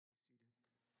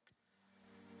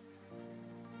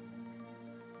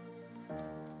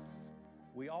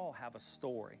all have a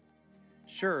story.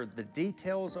 Sure, the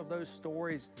details of those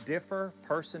stories differ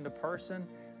person to person,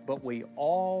 but we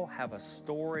all have a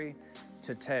story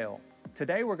to tell.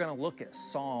 Today we're going to look at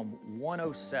Psalm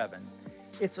 107.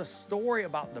 It's a story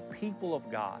about the people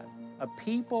of God, a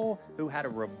people who had a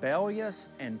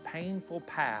rebellious and painful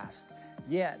past,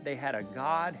 yet they had a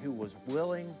God who was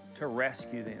willing to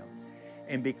rescue them.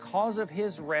 And because of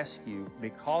His rescue,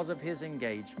 because of His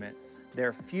engagement,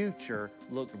 their future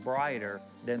looked brighter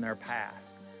than their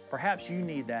past. Perhaps you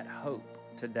need that hope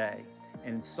today.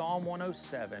 And in Psalm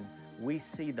 107, we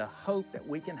see the hope that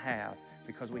we can have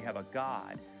because we have a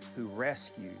God who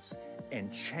rescues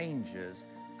and changes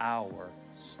our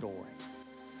story.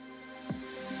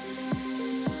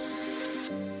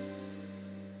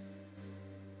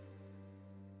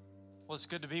 Well, it's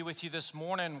good to be with you this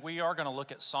morning. We are going to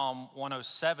look at Psalm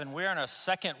 107. We're in a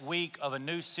second week of a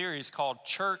new series called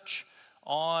Church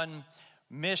on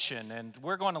Mission, and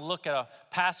we're going to look at a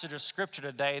passage of scripture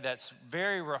today that's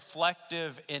very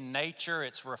reflective in nature.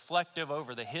 It's reflective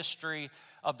over the history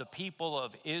of the people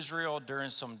of Israel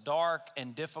during some dark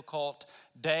and difficult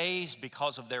days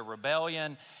because of their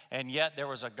rebellion, and yet there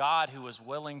was a God who was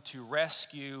willing to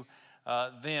rescue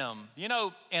them. You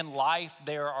know, in life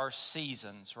there are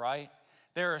seasons, right?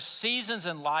 There are seasons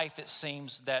in life, it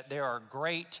seems, that there are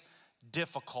great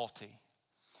difficulty.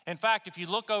 In fact, if you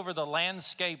look over the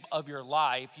landscape of your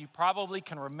life, you probably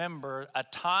can remember a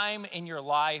time in your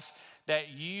life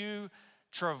that you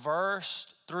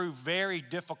traversed through very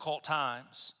difficult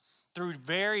times, through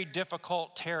very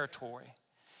difficult territory.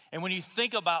 And when you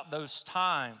think about those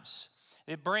times,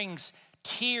 it brings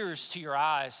tears to your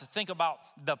eyes to think about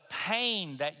the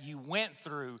pain that you went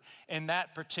through in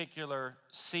that particular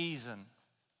season.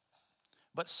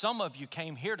 But some of you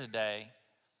came here today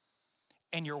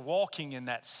and you're walking in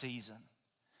that season.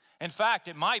 In fact,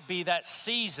 it might be that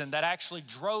season that actually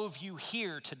drove you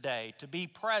here today to be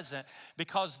present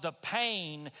because the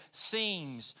pain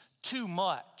seems too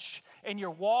much. And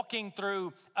you're walking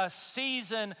through a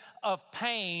season of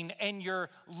pain and you're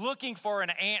looking for an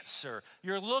answer.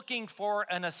 You're looking for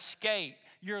an escape.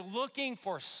 You're looking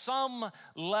for some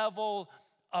level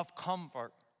of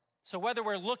comfort. So whether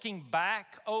we're looking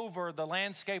back over the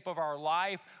landscape of our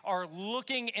life or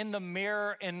looking in the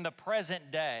mirror in the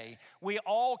present day, we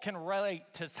all can relate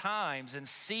to times and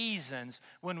seasons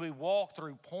when we walk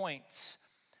through points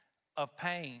of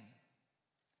pain.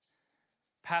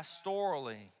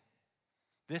 Pastorally,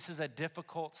 this is a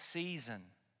difficult season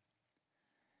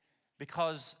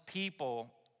because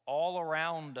people all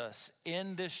around us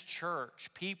in this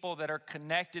church, people that are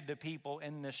connected to people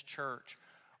in this church,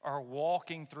 are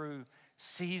walking through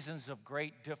seasons of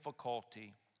great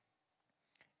difficulty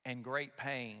and great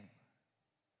pain.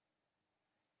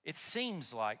 It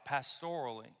seems like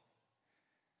pastorally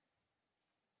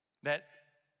that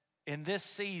in this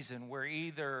season we're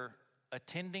either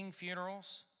attending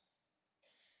funerals,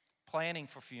 planning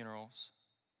for funerals,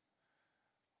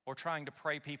 or trying to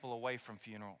pray people away from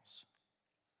funerals.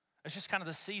 It's just kind of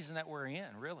the season that we're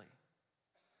in, really.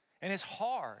 And it's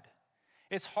hard.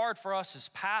 It's hard for us as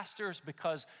pastors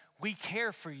because we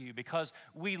care for you, because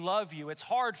we love you. It's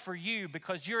hard for you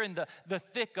because you're in the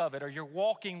thick of it or you're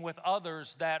walking with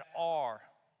others that are.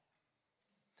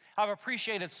 I've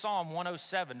appreciated Psalm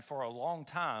 107 for a long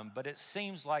time, but it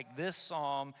seems like this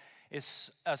psalm is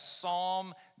a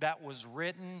psalm that was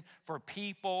written for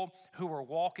people who are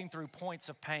walking through points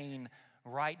of pain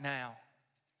right now.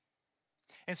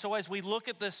 And so as we look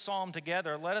at this psalm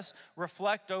together, let us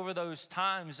reflect over those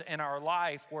times in our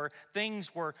life where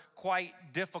things were quite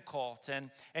difficult.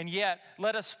 And yet,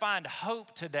 let us find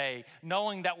hope today,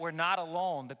 knowing that we're not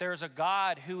alone, that there's a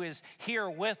God who is here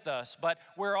with us, but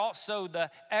we're also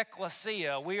the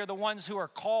ecclesia. We are the ones who are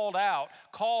called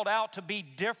out to be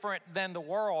different than the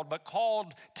world, but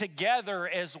called together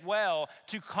as well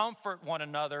to comfort one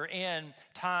another in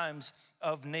times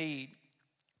of need.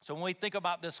 So when we think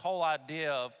about this whole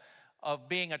idea of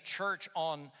being a church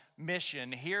on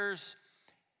mission, here's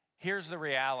the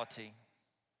reality.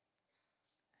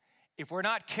 If we're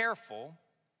not careful,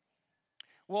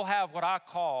 we'll have what I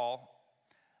call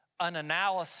an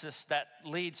analysis that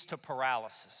leads to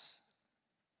paralysis.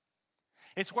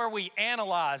 It's where we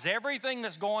analyze everything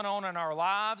that's going on in our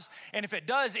lives, and if it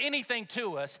does anything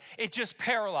to us, it just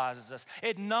paralyzes us.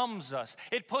 It numbs us.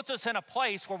 It puts us in a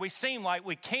place where we seem like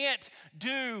we can't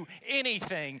do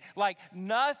anything, like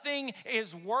nothing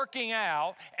is working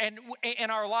out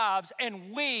in our lives,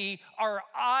 and we are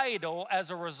idle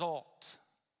as a result.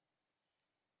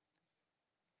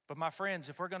 But my friends,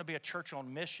 if we're going to be a church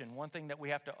on mission, one thing that we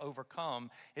have to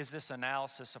overcome is this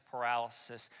analysis of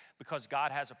paralysis, because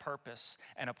God has a purpose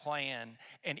and a plan.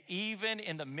 And even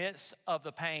in the midst of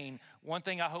the pain, one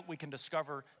thing I hope we can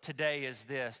discover today is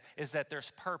this, is that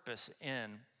there's purpose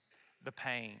in the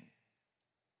pain.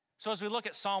 So as we look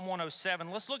at Psalm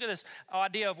 107, let's look at this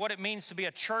idea of what it means to be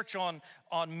a church on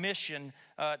mission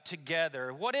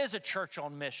together. What is a church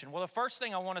on mission? Well, the first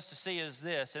thing I want us to see is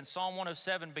this, and Psalm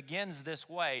 107 begins this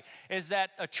way, is that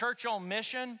a church on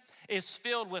mission is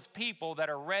filled with people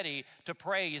that are ready to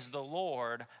praise the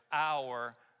Lord,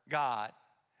 our God.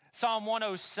 Psalm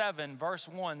 107 verse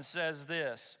 1 says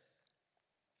this,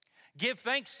 "Give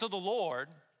thanks to the Lord,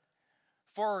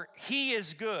 for he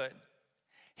is good.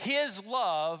 His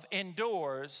love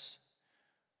endures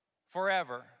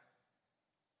forever."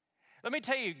 Let me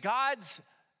tell you, God's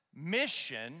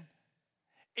mission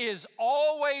is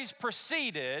always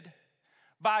preceded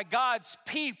by God's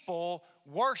people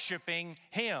worshiping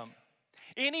Him.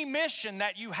 Any mission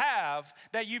that you have,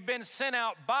 that you've been sent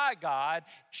out by God,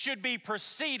 should be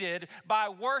preceded by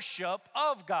worship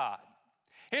of God.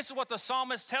 This is what the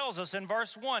psalmist tells us in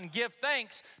verse 1, "Give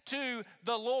thanks to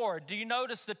the Lord." Do you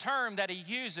notice the term that he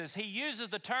uses? He uses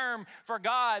the term for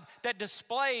God that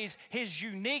displays His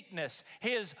uniqueness,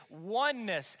 His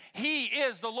oneness. He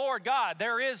is the Lord God.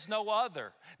 There is no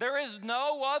other. There is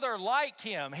no other like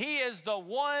Him. He is the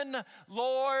one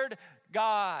Lord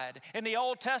God. In the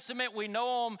Old Testament, we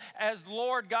know Him as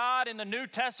Lord God. In the New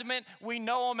Testament, we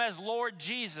know Him as Lord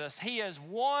Jesus. He is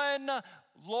one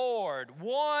Lord,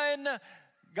 one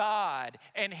God,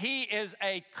 and He is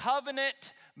a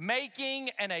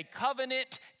covenant-making and a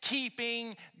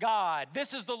covenant-keeping God.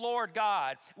 This is the Lord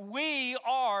God. We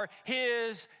are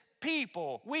His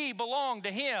people. We belong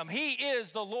to Him. He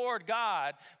is the Lord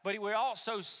God, but we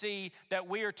also see that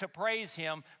we are to praise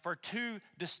Him for two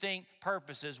distinct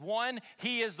purposes. One,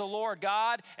 He is the Lord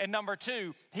God, and number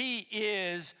two, He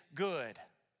is good.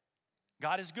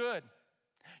 God is good.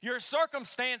 Your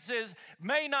circumstances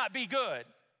may not be good,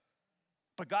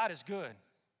 but God is good.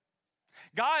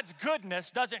 God's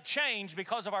goodness doesn't change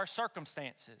because of our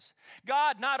circumstances.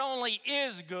 God not only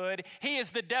is good, He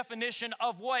is the definition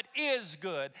of what is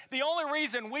good. The only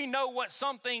reason we know what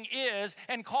something is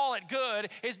and call it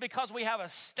good is because we have a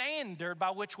standard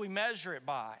by which we measure it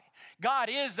by. God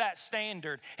is that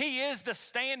standard. He is the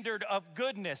standard of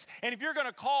goodness. And if you're going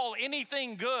to call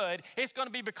anything good, it's going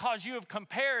to be because you have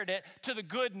compared it to the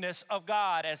goodness of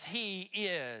God as He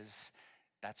is.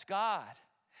 That's God.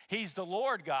 He's the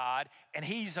Lord God, and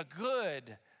He's a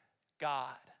good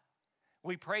God.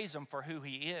 We praise Him for who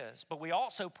He is, but we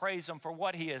also praise Him for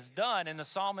what He has done, and the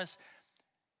psalmist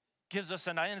gives us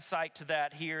an insight to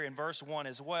that here in verse 1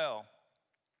 as well.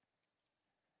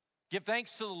 Give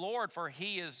thanks to the Lord, for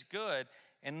He is good,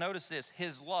 and notice this,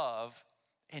 His love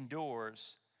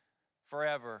endures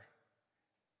forever.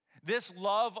 This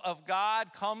love of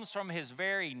God comes from His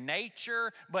very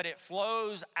nature, but it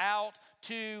flows out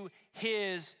to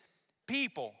His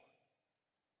people.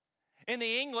 In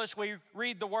the English, we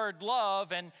read the word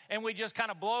love and we just kind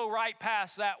of blow right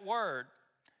past that word.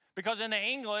 Because in the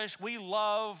English, we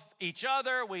love each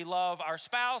other, we love our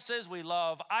spouses, we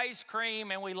love ice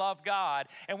cream, and we love God.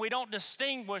 And we don't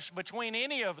distinguish between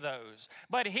any of those.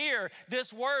 But here,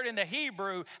 this word in the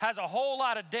Hebrew has a whole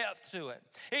lot of depth to it.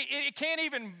 It can't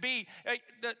even be...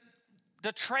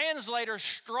 The translators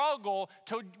struggle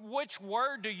to which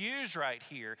word to use right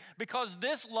here, because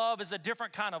this love is a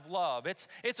different kind of love.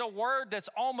 It's a word that's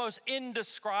almost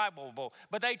indescribable,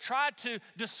 but they try to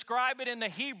describe it in the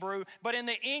Hebrew, but in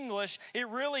the English, it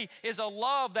really is a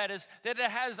love that it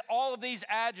has all of these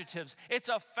adjectives. It's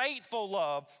a faithful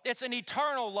love. It's an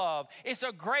eternal love. It's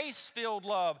a grace-filled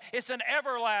love. It's an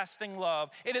everlasting love.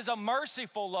 It is a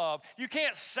merciful love. You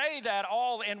can't say that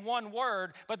all in one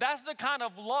word, but that's the kind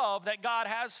of love that God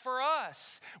has for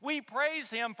us. We praise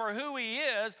Him for who He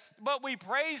is, but we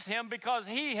praise Him because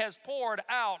He has poured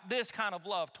out this kind of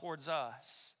love towards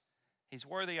us. He's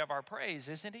worthy of our praise,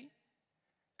 isn't He?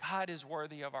 God is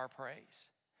worthy of our praise.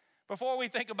 Before we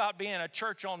think about being a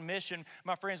church on mission,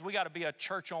 my friends, we got to be a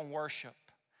church on worship.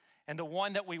 And the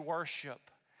one that we worship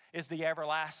is the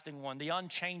everlasting one, the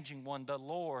unchanging one, the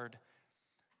Lord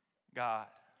God.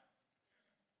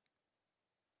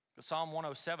 But Psalm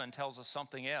 107 tells us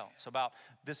something else about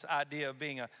this idea of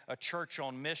being a church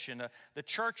on mission. The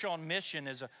church on mission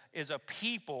is a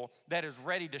people that is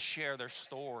ready to share their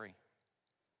story.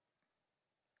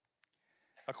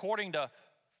 According to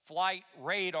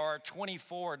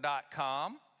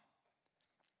FlightRadar24.com,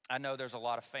 I know there's a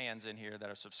lot of fans in here that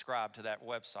are subscribed to that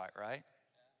website, right?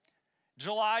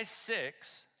 July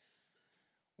 6th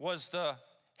was the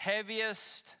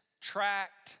heaviest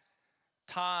tracked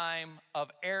time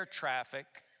of air traffic,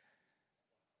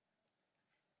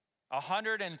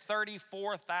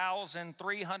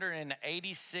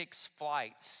 134,386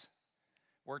 flights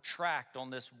were tracked on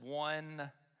this one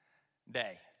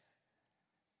day.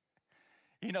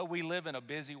 You know, we live in a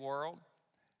busy world.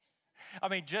 I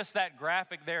mean, just that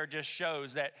graphic there just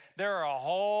shows that there are a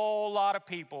whole lot of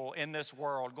people in this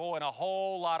world going a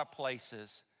whole lot of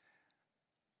places.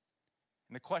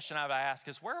 And the question I've asked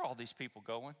is, where are all these people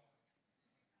going?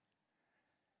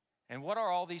 And what are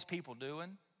all these people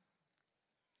doing?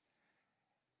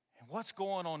 And what's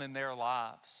going on in their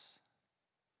lives?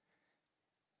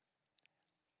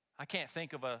 I can't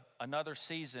think of another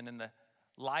season in the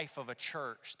life of a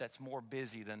church that's more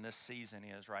busy than this season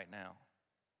is right now.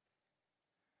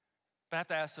 But I have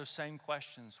to ask those same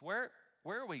questions. Where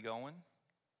are we going?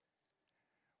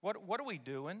 What are we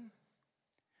doing?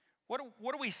 What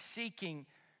are we seeking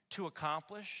to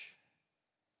accomplish?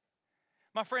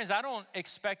 My friends, I don't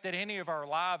expect that any of our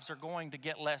lives are going to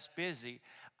get less busy.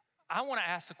 I want to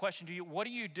ask the question to you, what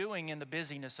are you doing in the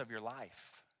busyness of your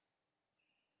life?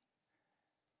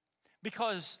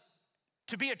 Because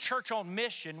to be a church on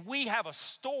mission, we have a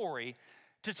story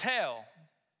to tell.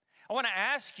 I want to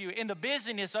ask you, in the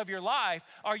busyness of your life,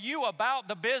 are you about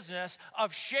the business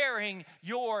of sharing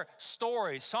your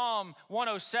story? Psalm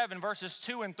 107 verses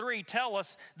 2 and 3 tell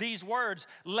us these words,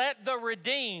 let the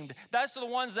redeemed, that's the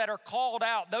ones that are called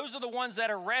out. Those are the ones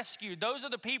that are rescued. Those are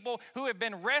the people who have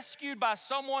been rescued by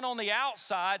someone on the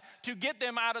outside to get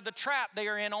them out of the trap they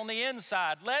are in on the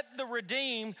inside. Let the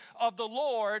redeemed of the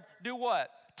Lord do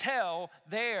what? Tell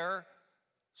their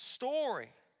story.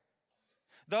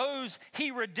 Those he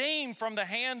redeemed from the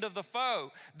hand of the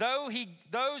foe.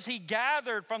 Those he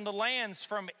gathered from the lands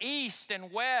from east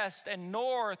and west and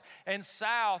north and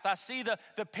south. I see the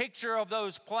picture of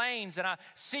those plains and I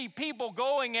see people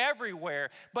going everywhere.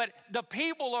 But the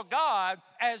people of God,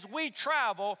 as we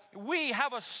travel, we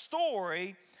have a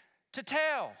story to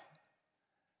tell.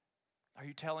 Are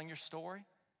you telling your story?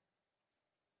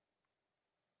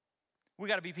 We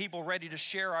got to be people ready to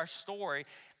share our story.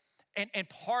 And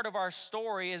part of our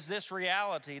story is this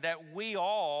reality that we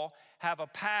all have a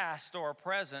past or a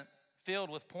present filled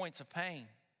with points of pain.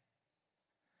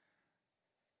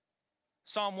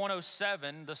 Psalm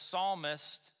 107, the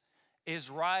psalmist is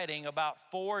writing about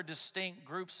 4 distinct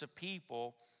groups of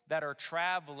people that are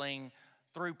traveling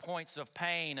through points of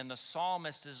pain, and the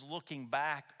psalmist is looking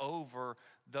back over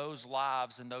those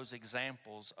lives and those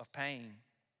examples of pain.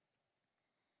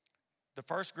 The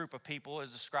first group of people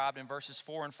is described in verses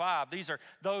 4 and 5. These are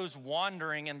those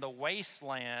wandering in the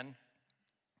wasteland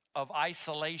of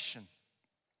isolation.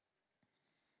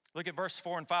 Look at verse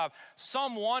 4 and 5.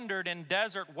 Some wandered in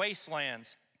desert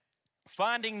wastelands,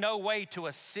 finding no way to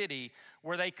a city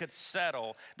where they could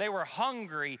settle. They were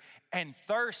hungry and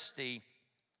thirsty,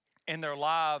 and their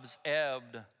lives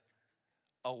ebbed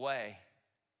away.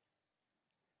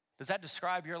 Does that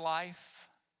describe your life?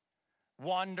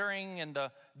 Wandering in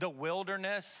the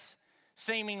wilderness,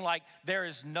 seeming like there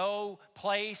is no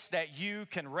place that you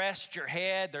can rest your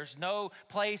head. There's no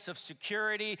place of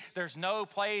security. There's no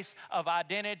place of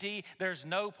identity. There's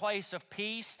no place of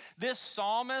peace. This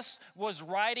psalmist was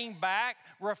writing back,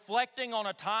 reflecting on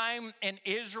a time in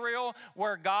Israel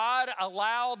where God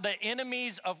allowed the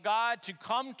enemies of God to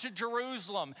come to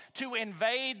Jerusalem, to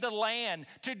invade the land,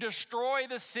 to destroy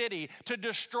the city, to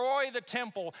destroy the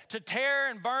temple, to tear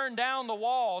and burn down the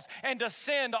walls, and to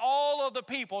send all of the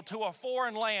people to a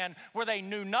foreign land where they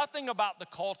knew nothing about the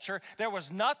culture. There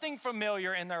was nothing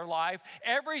familiar in their life.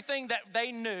 Everything that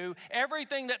they knew,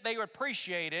 everything that they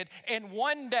appreciated, in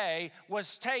one day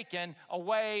was taken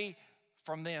away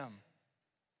from them.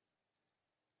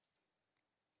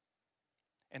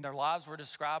 And their lives were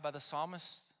described by the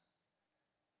psalmist.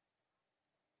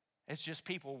 It's just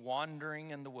people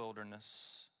wandering in the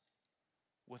wilderness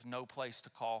with no place to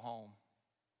call home.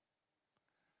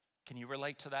 Can you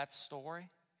relate to that story?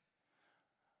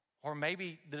 Or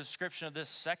maybe the description of this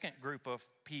second group of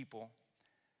people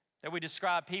that we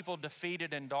describe, people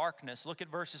defeated in darkness. Look at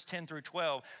verses 10 through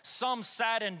 12. Some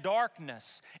sat in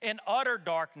darkness, in utter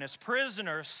darkness,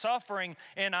 prisoners suffering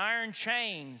in iron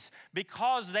chains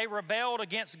because they rebelled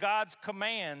against God's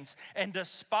commands and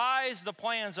despised the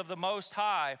plans of the Most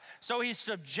High. So he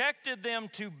subjected them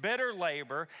to bitter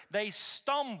labor. They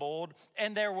stumbled,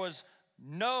 and there was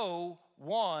no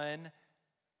one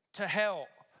to help.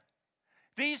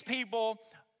 These people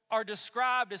are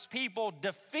described as people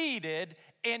defeated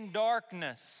in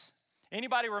darkness.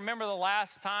 Anybody remember the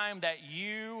last time that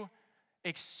you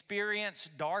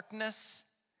experienced darkness?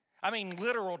 I mean,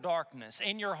 literal darkness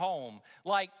in your home.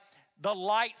 Like the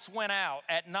lights went out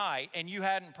at night and you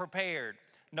hadn't prepared.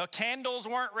 No candles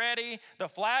weren't ready. The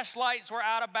flashlights were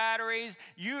out of batteries.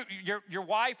 Your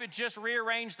wife had just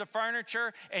rearranged the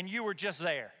furniture and you were just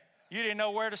there. You didn't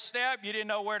know where to step. You didn't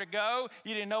know where to go.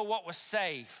 You didn't know what was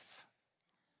safe.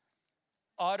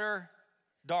 Utter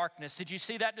darkness. Did you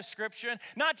see that description?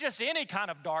 Not just any kind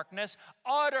of darkness,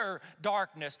 utter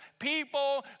darkness.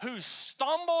 People who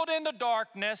stumbled in the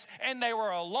darkness and they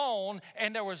were alone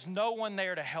and there was no one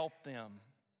there to help them.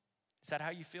 Is that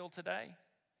how you feel today?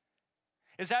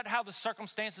 Is that how the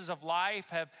circumstances of life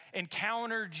have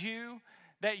encountered you?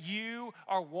 That you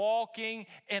are walking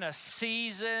in a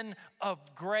season of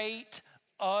great,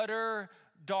 utter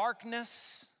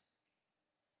darkness?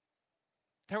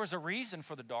 There was a reason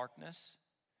for the darkness.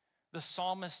 The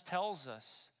psalmist tells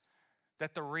us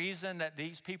that the reason that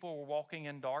these people were walking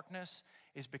in darkness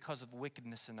is because of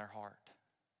wickedness in their heart,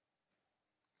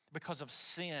 because of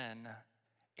sin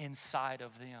inside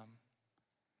of them.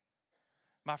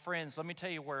 My friends, let me tell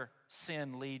you where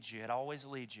sin leads you. It always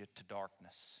leads you to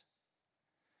darkness.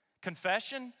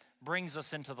 Confession brings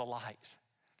us into the light,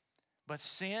 but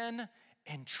sin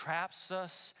entraps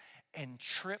us and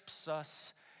trips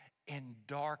us in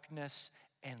darkness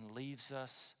and leaves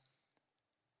us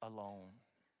alone.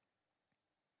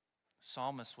 The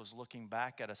psalmist was looking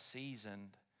back at a season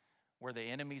where the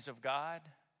enemies of God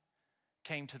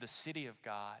came to the city of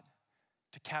God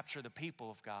to capture the people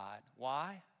of God.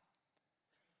 Why?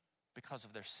 Because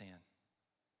of their sin.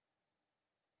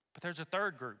 But there's a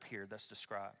third group here that's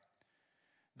described.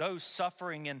 Those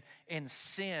suffering in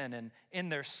sin and in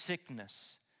their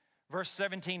sickness. Verse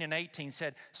 17 and 18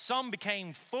 said, some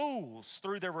became fools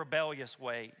through their rebellious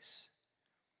ways,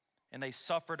 and they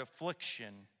suffered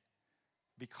affliction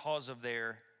because of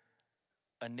their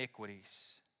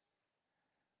iniquities.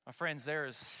 My friends, there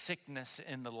is sickness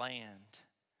in the land,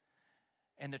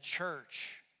 and the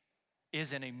church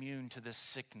isn't immune to this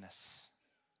sickness.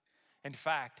 In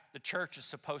fact, the church is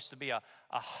supposed to be a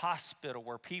hospital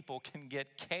where people can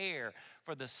get care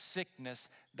for the sickness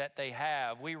that they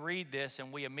have. We read this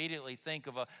and we immediately think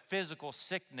of a physical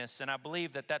sickness, and I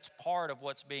believe that that's part of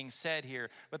what's being said here.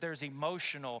 But there's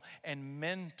emotional and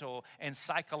mental and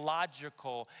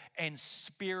psychological and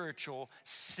spiritual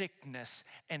sickness,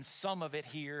 and some of it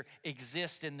here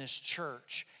exists in this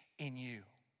church in you.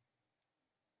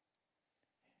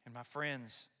 And my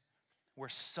friends, we're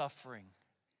suffering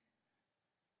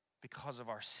because of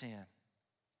our sin.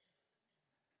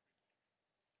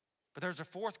 But there's a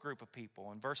fourth group of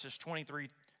people, and verses 23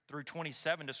 through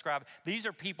 27 describe, these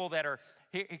are people that are,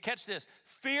 catch this,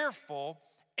 fearful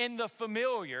in the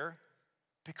familiar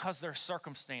because their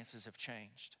circumstances have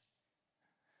changed.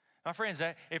 My friends,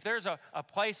 if there's a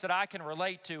place that I can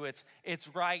relate to, it's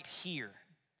right here.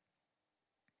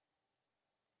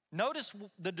 Notice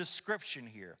the description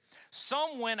here.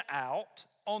 Some went out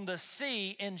on the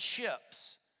sea in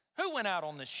ships. Who went out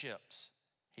on the ships?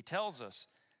 He tells us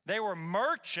they were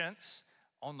merchants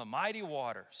on the mighty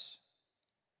waters.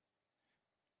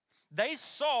 They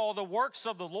saw the works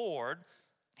of the Lord,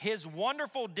 his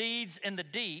wonderful deeds in the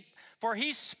deep, for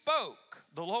he spoke,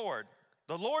 the Lord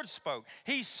spoke.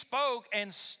 He spoke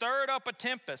and stirred up a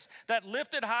tempest that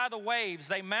lifted high the waves.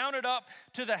 They mounted up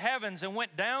to the heavens and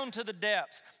went down to the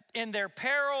depths. In their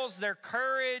perils, their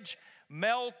courage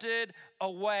melted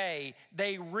away.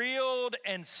 They reeled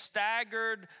and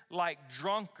staggered like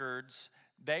drunkards.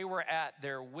 They were at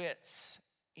their wits'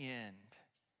 end.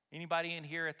 Anybody in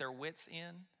here at their wits'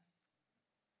 end?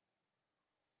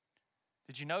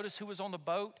 Did you notice who was on the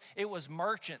boat? It was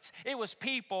merchants. It was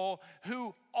people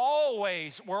who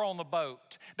always were on the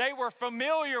boat. They were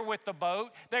familiar with the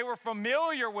boat. They were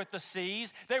familiar with the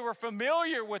seas. They were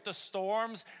familiar with the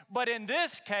storms. But in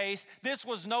this case, this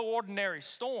was no ordinary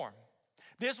storm.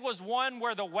 This was one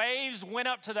where the waves went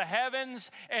up to the heavens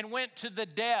and went to the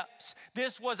depths.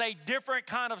 This was a different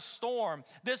kind of storm.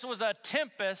 This was a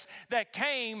tempest that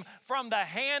came from the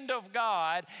hand of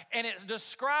God, and it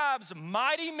describes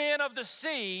mighty men of the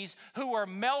seas who were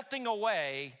melting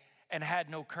away and had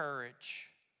no courage.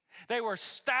 They were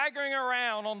staggering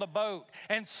around on the boat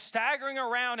and staggering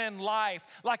around in life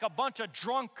like a bunch of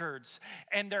drunkards,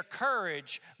 and their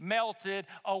courage melted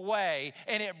away,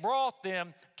 and it brought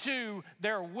them to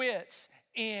their wits'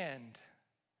 end.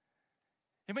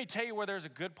 Let me tell you where there's a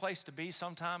good place to be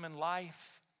sometime in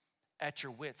life, at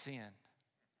your wits' end.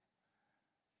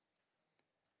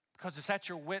 Because it's at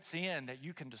your wits' end that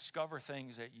you can discover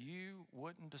things that you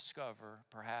wouldn't discover,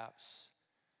 perhaps,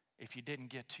 if you didn't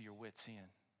get to your wits' end.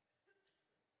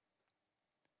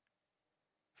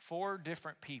 4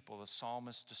 different people the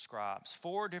psalmist describes.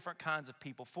 4 different kinds of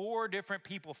people. 4 different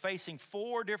people facing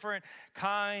 4 different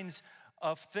kinds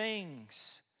of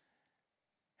things.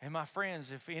 And my friends,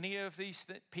 if any of these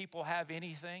people have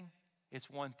anything, it's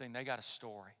one thing. They got a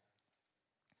story.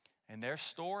 And their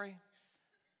story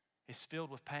is filled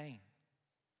with pain.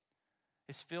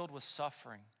 It's filled with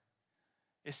suffering.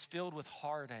 It's filled with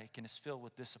heartache, and it's filled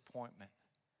with disappointment.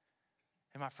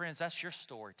 And my friends, that's your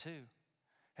story too.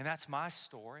 And that's my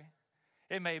story.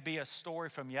 It may be a story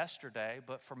from yesterday,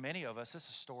 but for many of us, it's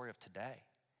a story of today.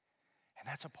 And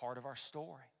that's a part of our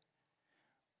story.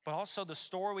 But also the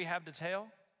story we have to tell,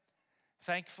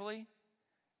 thankfully,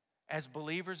 as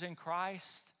believers in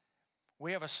Christ,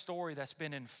 we have a story that's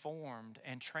been informed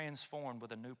and transformed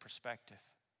with a new perspective.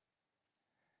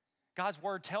 God's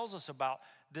Word tells us about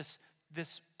this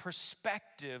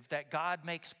perspective that God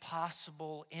makes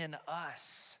possible in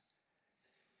us,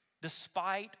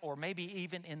 despite or maybe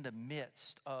even in the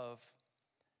midst of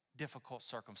difficult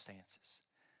circumstances.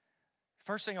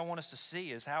 First thing I want us to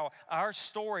see is how our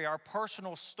story, our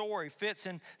personal story, fits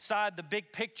inside the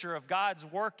big picture of God's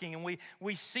working. And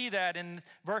we see that in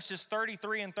verses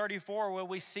 33 and 34 where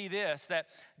we see this, that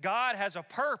God has a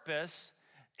purpose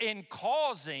in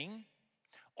causing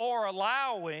or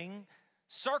allowing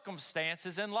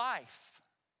circumstances in life.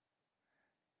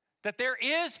 That there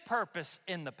is purpose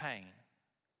in the pain.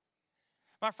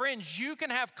 My friends, you can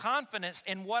have confidence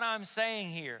in what I'm saying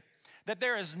here. That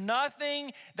there is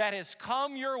nothing that has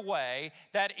come your way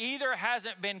that either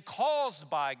hasn't been caused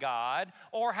by God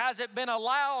or hasn't been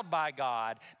allowed by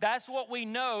God. That's what we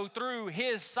know through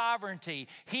His sovereignty.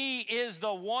 He is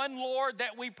the one Lord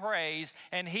that we praise,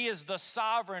 and He is the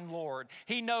sovereign Lord.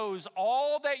 He knows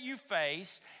all that you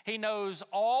face. He knows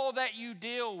all that you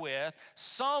deal with,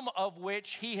 some of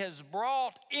which He has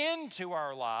brought into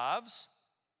our lives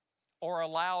or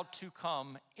allowed to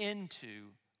come into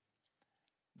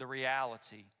the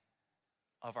reality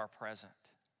of our present.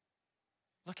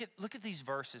 Look at these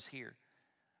verses here.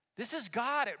 This is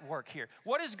God at work here.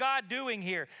 What is God doing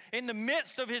here in the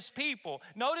midst of His people?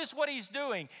 Notice what He's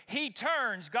doing.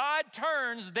 God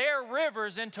turns their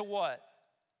rivers into what?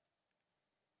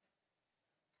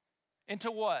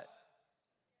 Into what?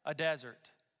 A desert.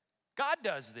 God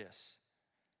does this.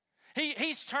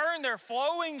 He's turned their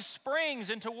flowing springs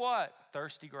into what?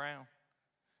 Thirsty ground.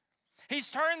 He's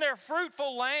turned their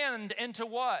fruitful land into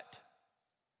what?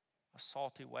 A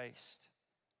salty waste.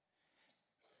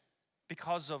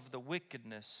 Because of the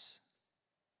wickedness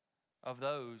of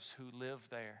those who live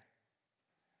there.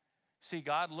 See,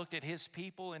 God looked at His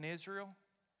people in Israel,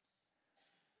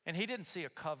 and He didn't see a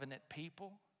covenant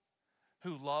people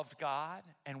who loved God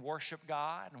and worshiped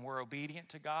God and were obedient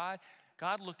to God.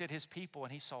 God looked at His people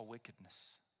and He saw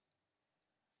wickedness.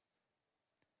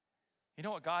 You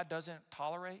know what God doesn't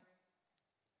tolerate?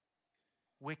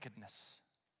 Wickedness,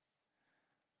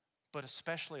 but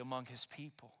especially among His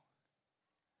people.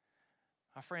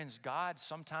 My friends, God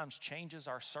sometimes changes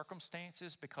our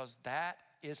circumstances because that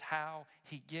is how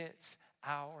He gets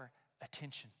our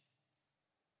attention.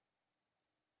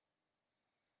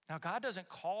 Now, God doesn't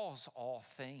cause all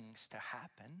things to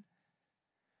happen,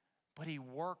 but He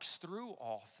works through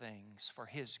all things for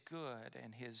His good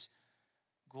and His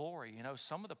glory. You know,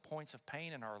 some of the points of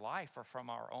pain in our life are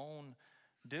from our own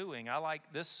doing. I like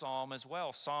this psalm as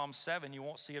well, Psalm 7. You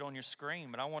won't see it on your screen,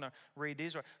 but I want to read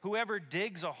these. Whoever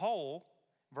digs a hole,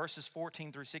 verses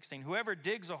 14 through 16, whoever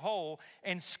digs a hole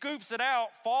and scoops it out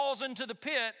falls into the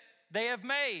pit they have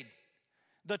made.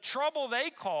 The trouble they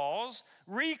cause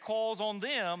recoils on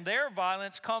them. Their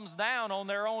violence comes down on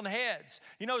their own heads.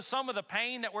 You know, some of the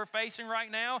pain that we're facing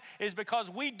right now is because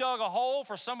we dug a hole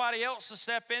for somebody else to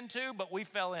step into, but we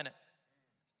fell in it.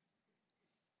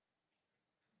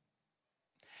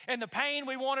 And the pain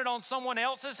we wanted on someone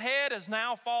else's head is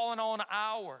now falling on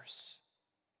ours.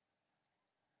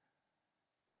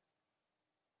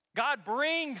 God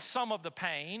brings some of the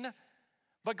pain,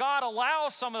 but God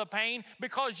allows some of the pain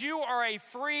because you are a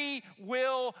free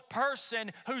will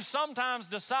person who sometimes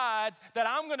decides that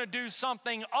I'm going to do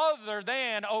something other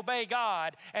than obey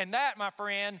God. And that, my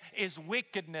friend, is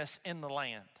wickedness in the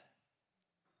land.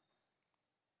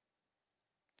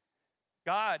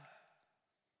 God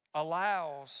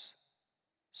allows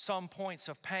some points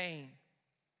of pain.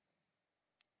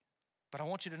 But I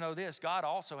want you to know this, God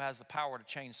also has the power to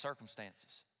change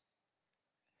circumstances.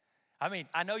 I mean,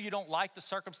 I know you don't like the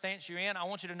circumstance you're in. I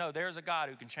want you to know there's a God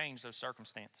who can change those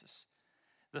circumstances.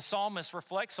 The psalmist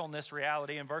reflects on this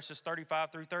reality in verses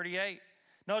 35 through 38.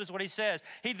 Notice what he says.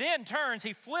 He then turns,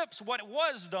 he flips what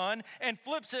was done and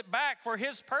flips it back for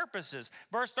his purposes.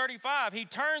 Verse 35, he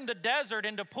turned the desert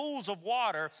into pools of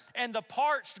water and the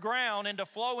parched ground into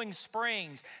flowing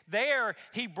springs. There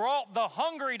he brought the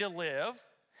hungry to live,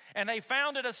 and they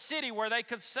founded a city where they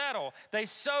could settle. They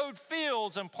sowed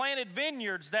fields and planted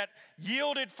vineyards that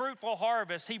yielded fruitful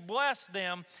harvests. He blessed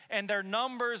them, and their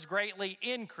numbers greatly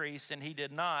increased, and he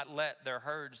did not let their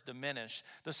herds diminish.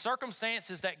 The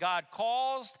circumstances that God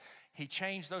caused, he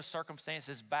changed those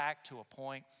circumstances back to a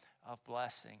point of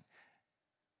blessing.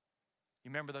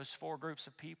 You remember those 4 groups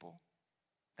of people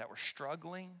that were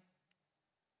struggling?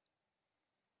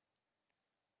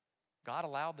 God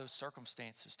allowed those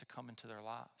circumstances to come into their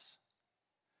lives.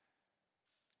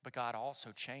 But God also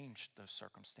changed those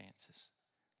circumstances.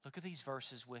 Look at these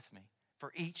verses with me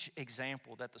for each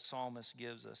example that the psalmist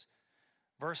gives us.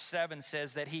 Verse 7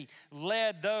 says that he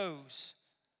led those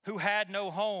who had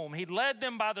no home. He led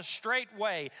them by the straight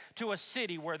way to a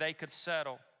city where they could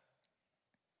settle.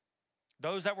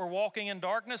 Those that were walking in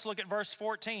darkness, look at verse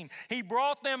 14. He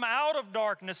brought them out of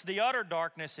darkness, the utter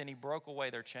darkness, and he broke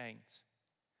away their chains.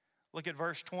 Look at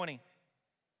verse 20.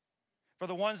 For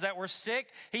the ones that were sick,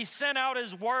 he sent out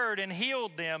his word and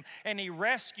healed them, and he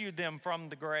rescued them from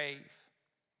the grave.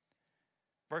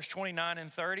 Verse 29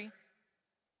 and 30.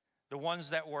 The ones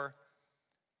that were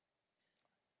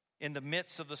in the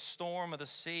midst of the storm of the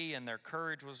sea and their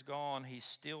courage was gone, he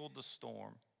stilled the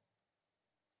storm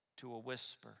to a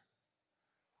whisper.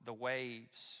 The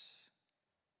waves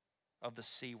of the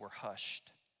sea were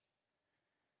hushed.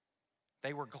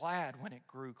 They were glad when it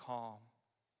grew calm.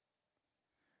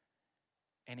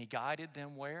 And he guided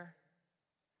them where?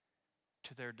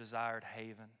 To their desired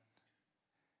haven.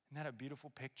 Isn't that a beautiful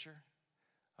picture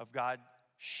of God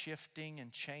shifting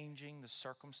and changing the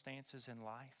circumstances in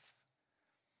life?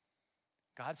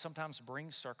 God sometimes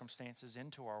brings circumstances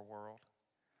into our world.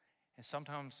 And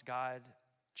sometimes God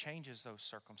changes those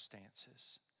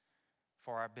circumstances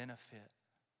for our benefit.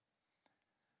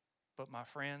 But my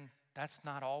friend, that's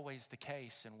not always the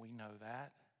case, and we know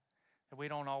that. And we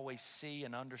don't always see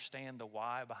and understand the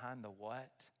why behind the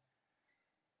what.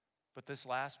 But this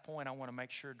last point I want to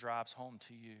make sure drives home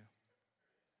to you.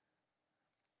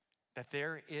 That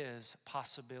there is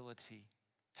possibility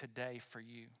today for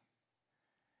you.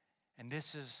 And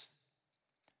this is,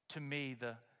 to me,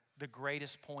 the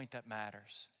greatest point that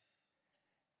matters.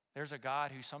 There's a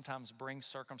God who sometimes brings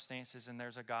circumstances, and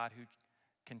there's a God who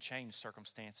can change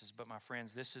circumstances. But my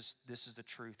friends, this is the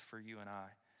truth for you and I,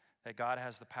 that God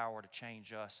has the power to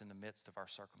change us in the midst of our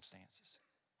circumstances.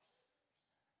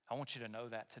 I want you to know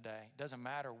that today. It doesn't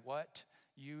matter what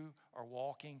you are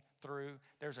walking through,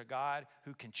 there's a God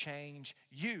who can change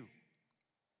you.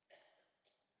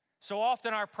 So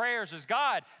often our prayers is,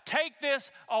 God, take this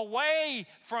away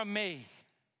from me.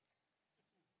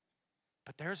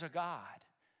 But there's a God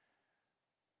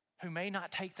who may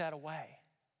not take that away,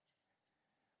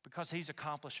 because he's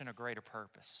accomplishing a greater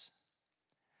purpose.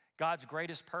 God's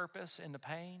greatest purpose in the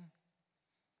pain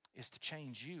is to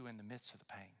change you in the midst of the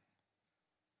pain.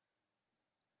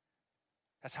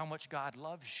 That's how much God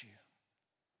loves you.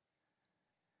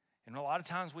 And a lot of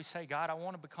times we say, God, I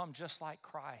want to become just like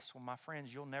Christ. Well, my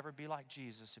friends, you'll never be like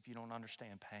Jesus if you don't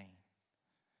understand pain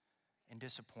and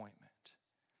disappointment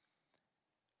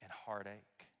and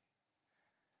heartache.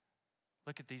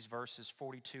 Look at these verses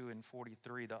 42 and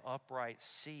 43. The upright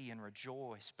see and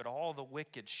rejoice, but all the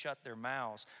wicked shut their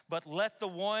mouths. But let the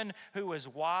one who is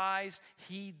wise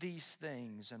heed these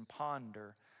things and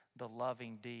ponder the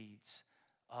loving deeds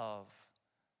of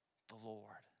the Lord.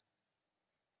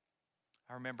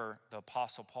 I remember the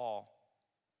Apostle Paul.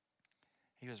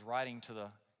 He was writing to the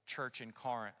church in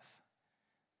Corinth.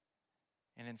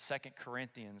 And in 2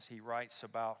 Corinthians, he writes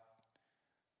about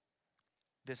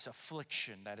this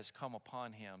affliction that has come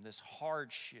upon him, this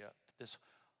hardship, this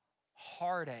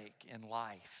heartache in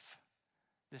life,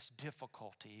 this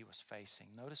difficulty he was facing.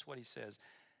 Notice what he says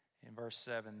in verse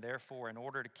 7. Therefore, in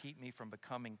order to keep me from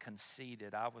becoming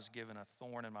conceited, I was given a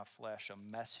thorn in my flesh, a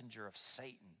messenger of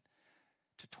Satan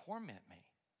to torment me.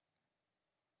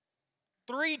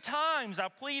 3 times I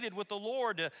pleaded with the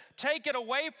Lord to take it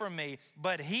away from me,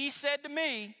 but he said to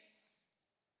me,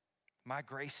 my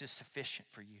grace is sufficient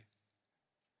for you.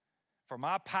 For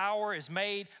my power is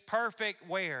made perfect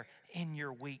where? In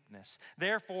your weakness.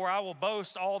 Therefore, I will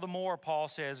boast all the more, Paul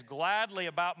says, gladly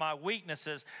about my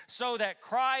weaknesses, so that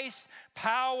Christ's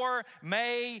power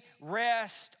may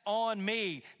rest on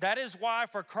me. That is why,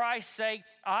 for Christ's sake,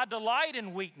 I delight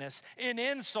in weakness, in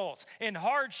insults, in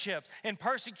hardships, in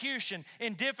persecution,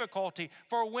 in difficulty.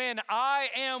 For when I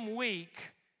am weak,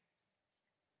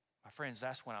 my friends,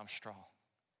 that's when I'm strong.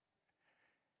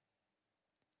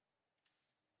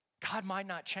 God might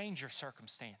not change your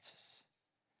circumstances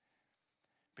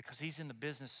because He's in the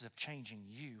business of changing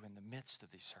you in the midst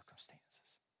of these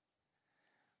circumstances.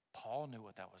 Paul knew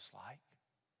what that was like.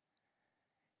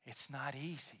 It's not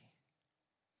easy.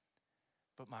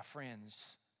 But my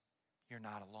friends, you're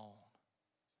not alone.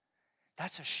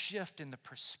 That's a shift in the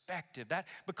perspective. That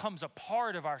becomes a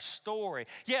part of our story.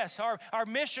 Yes, our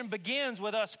mission begins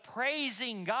with us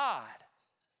praising God.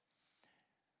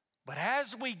 But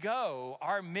as we go,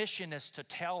 our mission is to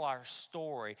tell our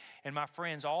story. And my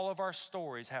friends, all of our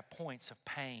stories have points of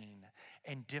pain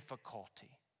and difficulty.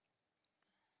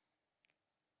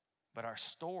 But our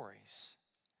stories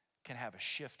can have a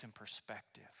shift in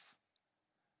perspective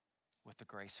with the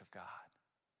grace of God.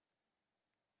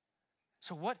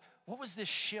 So what was this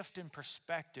shift in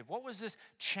perspective? What was this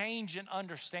change in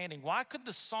understanding? Why could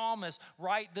the psalmist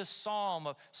write this psalm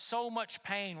of so much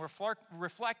pain,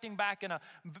 reflecting back in a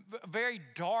very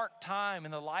dark time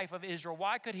in the life of Israel?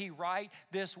 Why could he write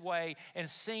this way and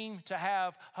seem to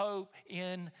have hope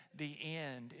in the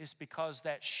end? It's because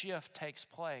that shift takes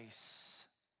place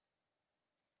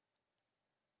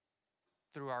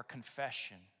through our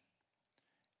confession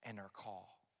and our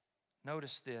call.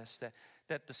 Notice this,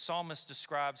 that the psalmist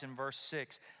describes in verse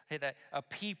 6, that a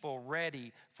people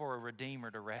ready for a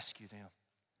redeemer to rescue them.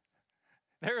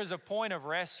 There is a point of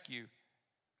rescue,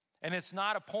 and it's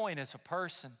not a point, it's a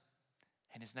person,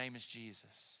 and his name is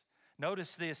Jesus.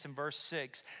 Notice this in verse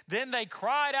 6. Then they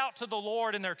cried out to the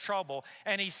Lord in their trouble,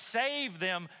 and he saved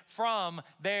them from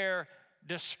their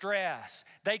distress.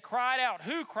 They cried out.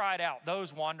 Who cried out?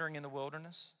 Those wandering in the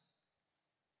wilderness.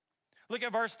 Look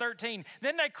at verse 13.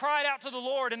 Then they cried out to the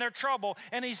Lord in their trouble,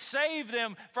 and he saved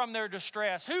them from their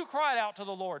distress. Who cried out to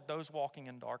the Lord? Those walking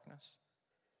in darkness.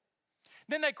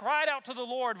 Then they cried out to the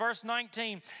Lord, verse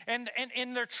 19, and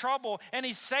in their trouble, and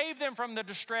he saved them from the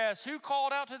distress. Who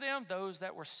called out to them? Those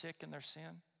that were sick in their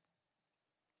sin.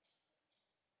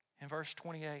 In verse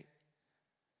 28,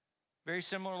 very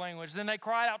similar language. Then they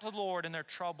cried out to the Lord in their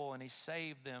trouble, and he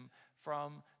saved them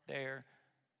from their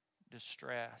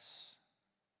distress.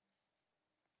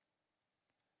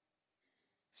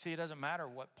 See, it doesn't matter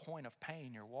what point of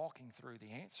pain you're walking through,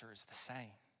 the answer is the same.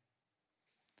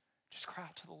 Just cry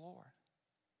out to the Lord.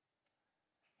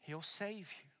 He'll save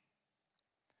you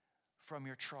from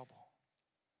your trouble.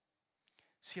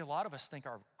 See, a lot of us think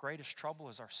our greatest trouble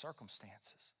is our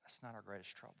circumstances. That's not our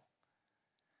greatest trouble.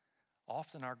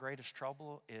 Often our greatest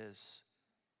trouble is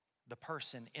the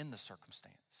person in the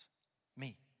circumstance.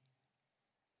 Me.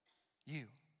 You.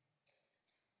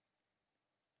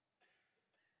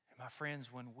 My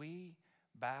friends, when we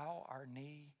bow our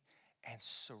knee and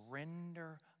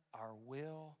surrender our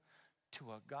will to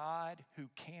a God who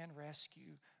can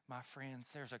rescue, my friends,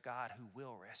 there's a God who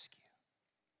will rescue.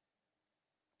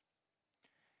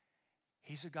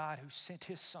 He's a God who sent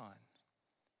his Son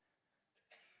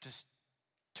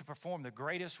to perform the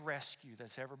greatest rescue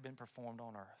that's ever been performed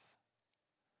on earth.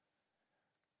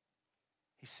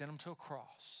 He sent him to a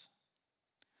cross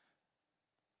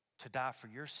to die for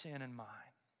your sin and mine,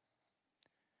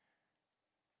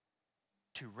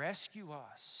 to rescue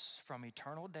us from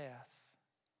eternal death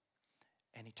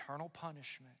and eternal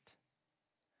punishment,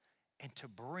 and to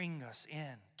bring us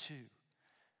into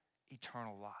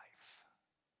eternal life.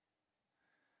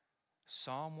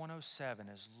 Psalm 107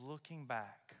 is looking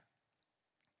back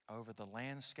over the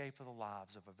landscape of the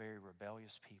lives of a very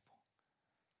rebellious people,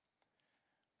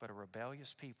 but a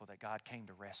rebellious people that God came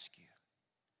to rescue.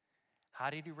 How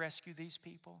did he rescue these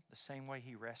people? The same way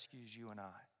he rescues you and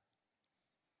I.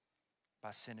 By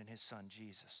sending his Son,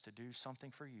 Jesus, to do something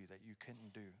for you that you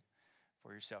couldn't do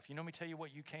for yourself. You know, let me tell you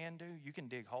what you can do. You can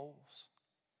dig holes,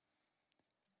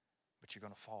 but you're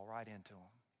going to fall right into them.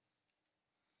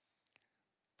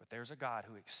 But there's a God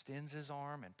who extends his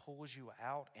arm and pulls you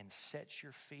out and sets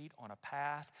your feet on a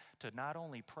path to not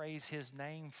only praise his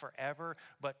name forever,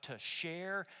 but to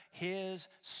share his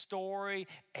story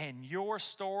and your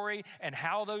story and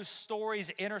how those stories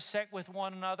intersect with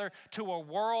one another to a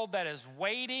world that is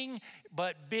waiting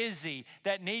but busy,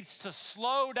 that needs to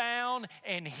slow down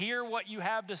and hear what you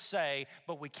have to say.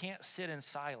 But we can't sit in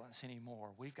silence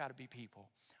anymore. We've got to be people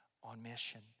on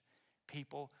mission,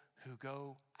 people who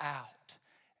go out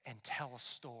and tell a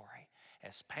story.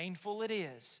 As painful it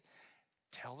is,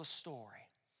 tell the story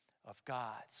of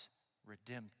God's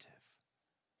redemptive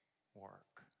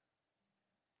work.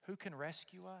 Who can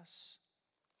rescue us?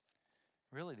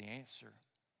 Really, the answer,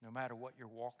 no matter what you're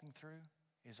walking through,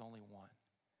 is only one.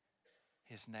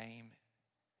 His name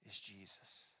is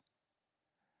Jesus.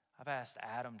 I've asked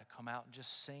Adam to come out and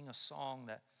just sing a song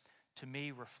that, to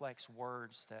me, reflects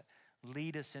words that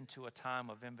lead us into a time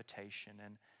of invitation.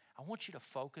 And I want you to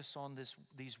focus on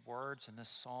these words and this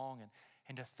song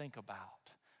and to think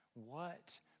about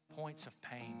what points of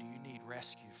pain do you need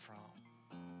rescue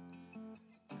from.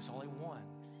 There's only one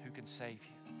who can save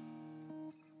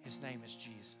you. His name is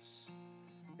Jesus.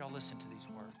 Y'all listen to these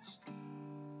words.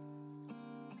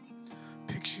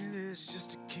 Picture this,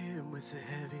 just a kid with a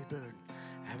heavy burden,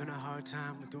 having a hard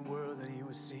time with the world that he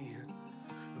was seeing.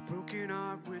 A broken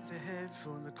heart with a head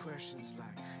full of questions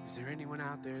like, is there anyone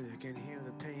out there that can heal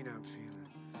the pain I'm feeling?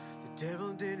 The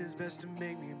devil did his best to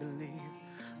make me believe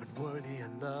unworthy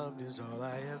and loved is all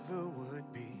I ever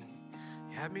would be.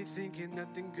 You had me thinking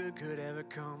nothing good could ever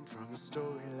come from a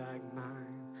story like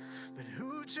mine. But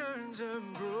who turns a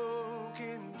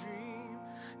broken dream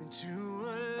into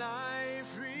a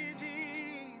life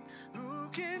redeemed? Who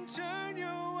can turn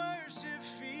your worst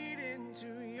defeat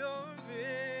into your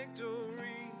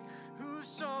victory? Who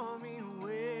saw me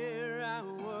where I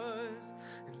was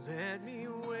and led me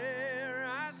where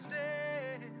I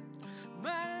stand?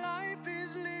 My life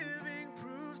is living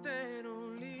proof that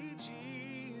only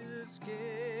Jesus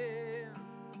can.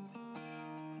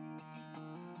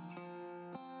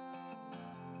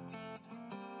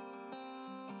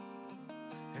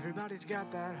 Everybody's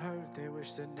got that hurt they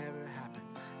wish that never happened.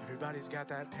 Everybody's got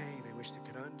that pain they wish they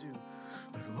could undo.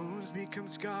 But wounds become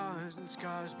scars and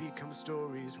scars become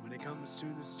stories when it comes to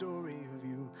the story of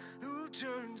you. Who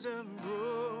turns a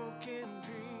broken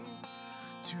dream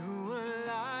to a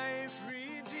life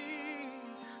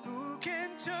redeemed? Who can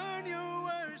turn your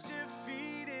worst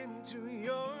defeat into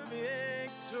your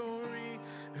victory?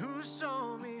 Who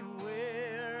saw me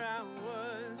where I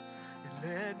was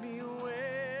and led me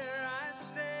where I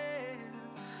stand?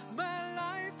 My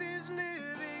life is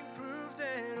living proof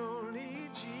that only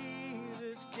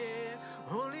Jesus can.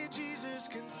 Only Jesus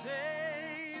can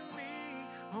save me.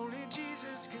 Only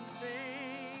Jesus can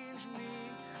change me.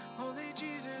 Only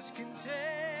Jesus can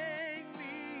take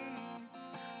me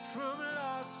from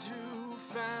lost to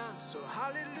found. So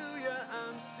hallelujah,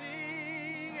 I'm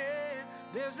singing.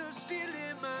 There's no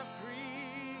stealing my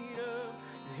freedom.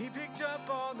 He picked up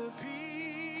all the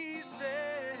pieces.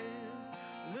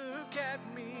 Look at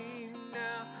me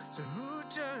now. So who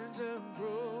turns a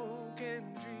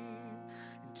broken dream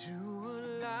into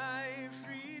a life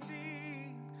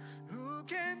redeemed? Who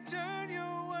can turn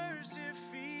your worst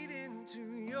defeat into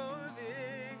your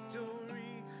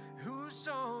victory? Who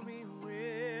saw me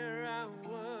where I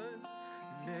was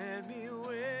and led me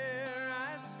where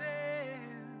I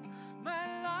stand?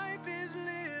 My life is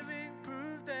living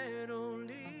proof that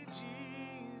only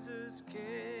Jesus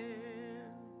can.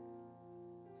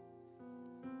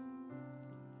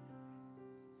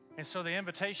 And so the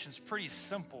invitation's pretty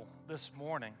simple this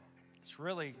morning. It's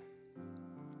really,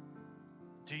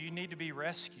 do you need to be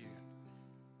rescued?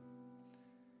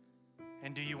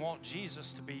 And do you want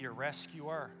Jesus to be your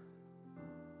rescuer?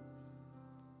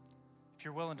 If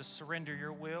you're willing to surrender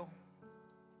your will,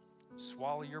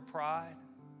 swallow your pride,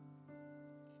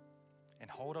 and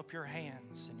hold up your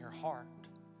hands and your heart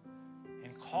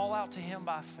and call out to Him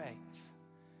by faith.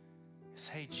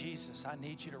 Say, hey, Jesus, I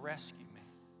need you to rescue me.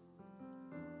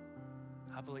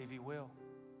 I believe He will.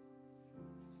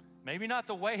 Maybe not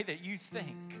the way that you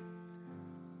think,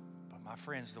 but my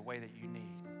friends, the way that you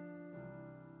need.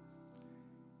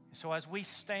 So as we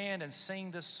stand and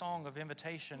sing this song of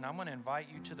invitation, I'm going to invite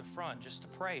you to the front just to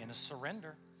pray and to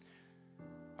surrender.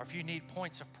 Or if you need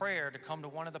points of prayer, to come to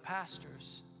one of the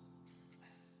pastors.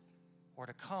 Or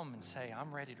to come and say,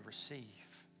 I'm ready to receive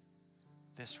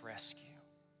this rescue.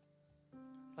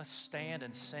 Let's stand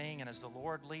and sing, and as the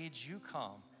Lord leads, you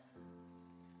come.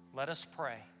 Let us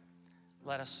pray.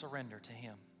 Let us surrender to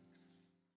Him.